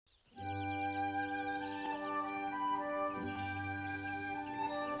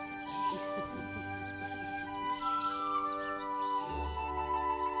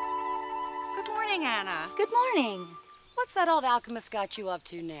morning, Anna. Good morning. What's that old alchemist got you up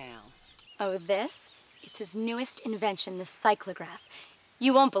to now? Oh, this? It's his newest invention, the cyclograph.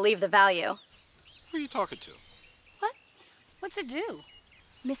 You won't believe the value. Who are you talking to? What? What's it do?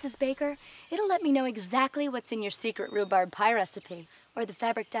 Mrs. Baker, it'll let me know exactly what's in your secret rhubarb pie recipe, or the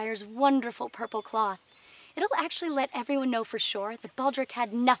fabric dyer's wonderful purple cloth. It'll actually let everyone know for sure that Baldric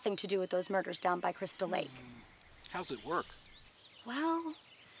had nothing to do with those murders down by Crystal Lake. How's it work? Well,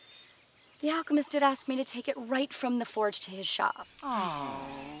 the alchemist did ask me to take it right from the forge to his shop. Oh.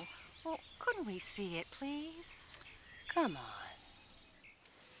 Well, couldn't we see it, please? Come on.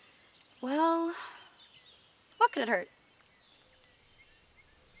 Well, what could it hurt?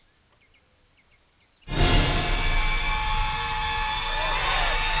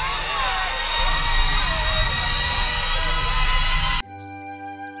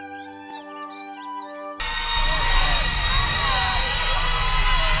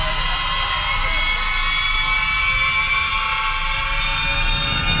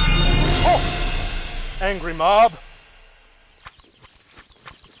 Angry mob.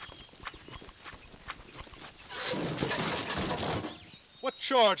 What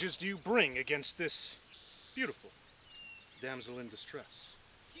charges do you bring against this beautiful damsel in distress?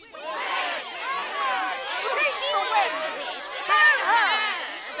 She's a witch! Burn her!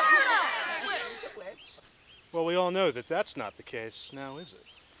 Burn her! Well, we all know that that's not the case, now is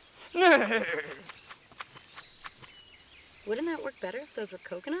it? Wouldn't that work better if those were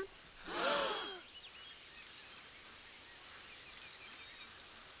coconuts?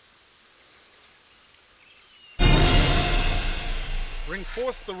 Bring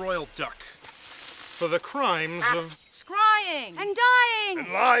forth the royal duck for the crimes of Scrying! And dying!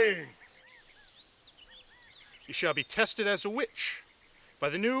 and lying. You shall be tested as a witch by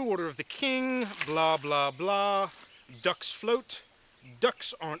the new order of the king, blah, blah, blah. Ducks float.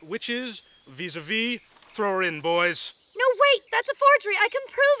 Ducks aren't witches. Vis-a-vis. Throw her in, boys. No, wait! That's a forgery! I can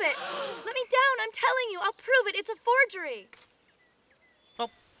prove it! Let me down, I'm telling you! I'll prove it! It's a forgery! Well,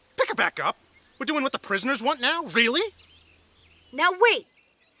 pick her back up. We're doing what the prisoners want now? Really? Now wait!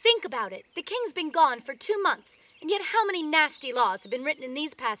 Think about it. The king's been gone for 2 months, and yet how many nasty laws have been written in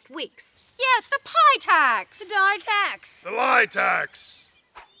these past weeks? Yes, the pie tax! The dye tax! The lie tax.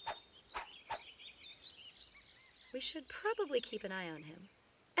 We should probably keep an eye on him.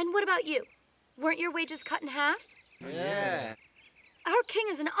 And what about you? Weren't your wages cut in half? Yeah. Our king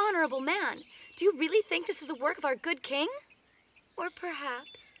is an honorable man. Do you really think this is the work of our good king? Or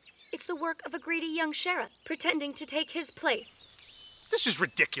perhaps it's the work of a greedy young sheriff pretending to take his place? This is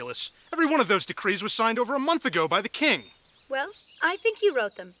ridiculous. Every one of those decrees was signed over a month ago by the king. Well, I think you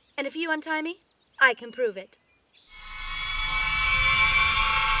wrote them. And if you untie me, I can prove it.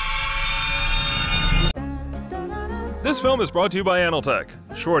 This film is brought to you by Analtech.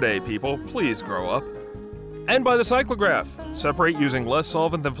 Short A, people, please grow up. And by the cyclograph. Separate using less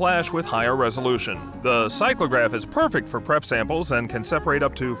solvent than flash with higher resolution. The cyclograph is perfect for prep samples and can separate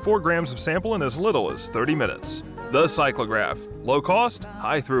up to 4 grams of sample in as little as 30 minutes. The cyclograph. Low cost,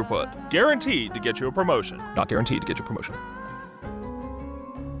 high throughput. Guaranteed to get you a promotion. Not guaranteed to get you a promotion.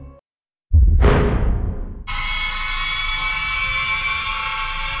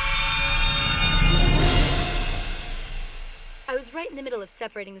 I was right in the middle of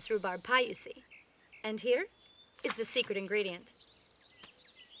separating this rhubarb pie, you see. And here is the secret ingredient.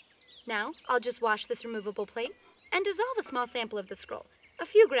 Now, I'll just wash this removable plate and dissolve a small sample of the scroll. A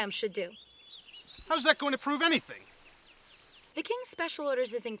few grams should do. How's that going to prove anything? The king's special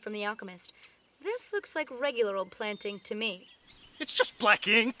orders his ink from the alchemist. This looks like regular old plant ink to me. It's just black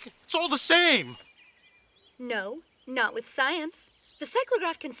ink. It's all the same. No, not with science. The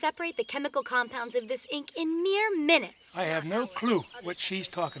cyclograph can separate the chemical compounds of this ink in mere minutes. I have no clue what she's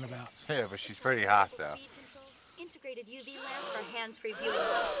talking about. Yeah, but she's pretty hot, though. Integrated UV lamp for hands-free viewing.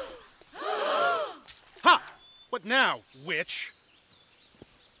 Ha! What now, witch?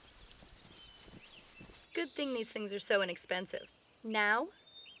 Good thing these things are so inexpensive. Now,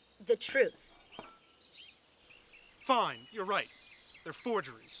 the truth. Fine, you're right. They're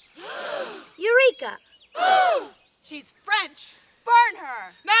forgeries. Eureka! She's French! Burn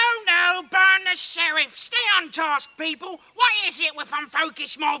her! No, burn the sheriff! Stay on task, people! What is it with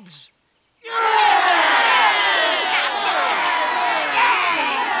unfocused mobs?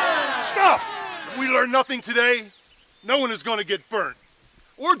 Stop! We learned nothing today. No one is going to get burnt,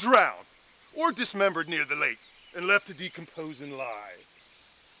 or drowned, or dismembered near the lake, and left to decompose and lie.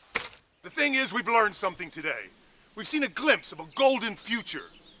 The thing is, we've learned something today. We've seen a glimpse of a golden future,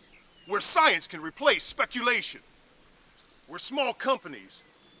 where science can replace speculation. Where small companies,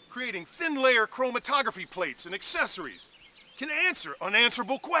 creating thin-layer chromatography plates and accessories, can answer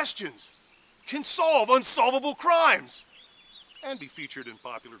unanswerable questions. can solve unsolvable crimes and be featured in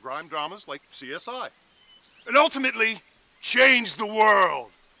popular crime dramas like CSI. And ultimately, change the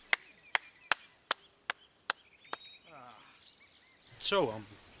world. So, you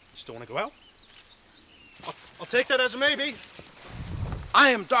still want to go out? I'll take that as a maybe.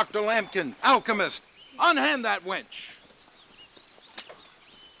 I am Dr. Lampkin, Alchemist. Unhand that winch.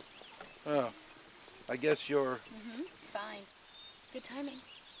 I guess you're... Fine. Good timing.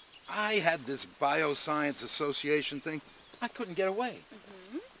 I had this Bioscience Association thing. I couldn't get away.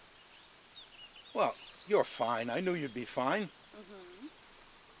 Well, you're fine. I knew you'd be fine.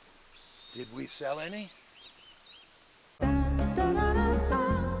 Did we sell any?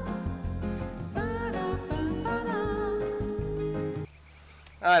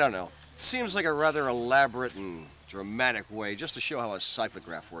 I don't know. It seems like a rather elaborate and dramatic way just to show how a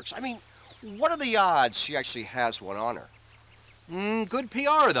cyclograph works. I mean, what are the odds she actually has one on her? Good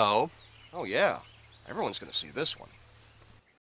PR, though. Oh, yeah. Everyone's going to see this one.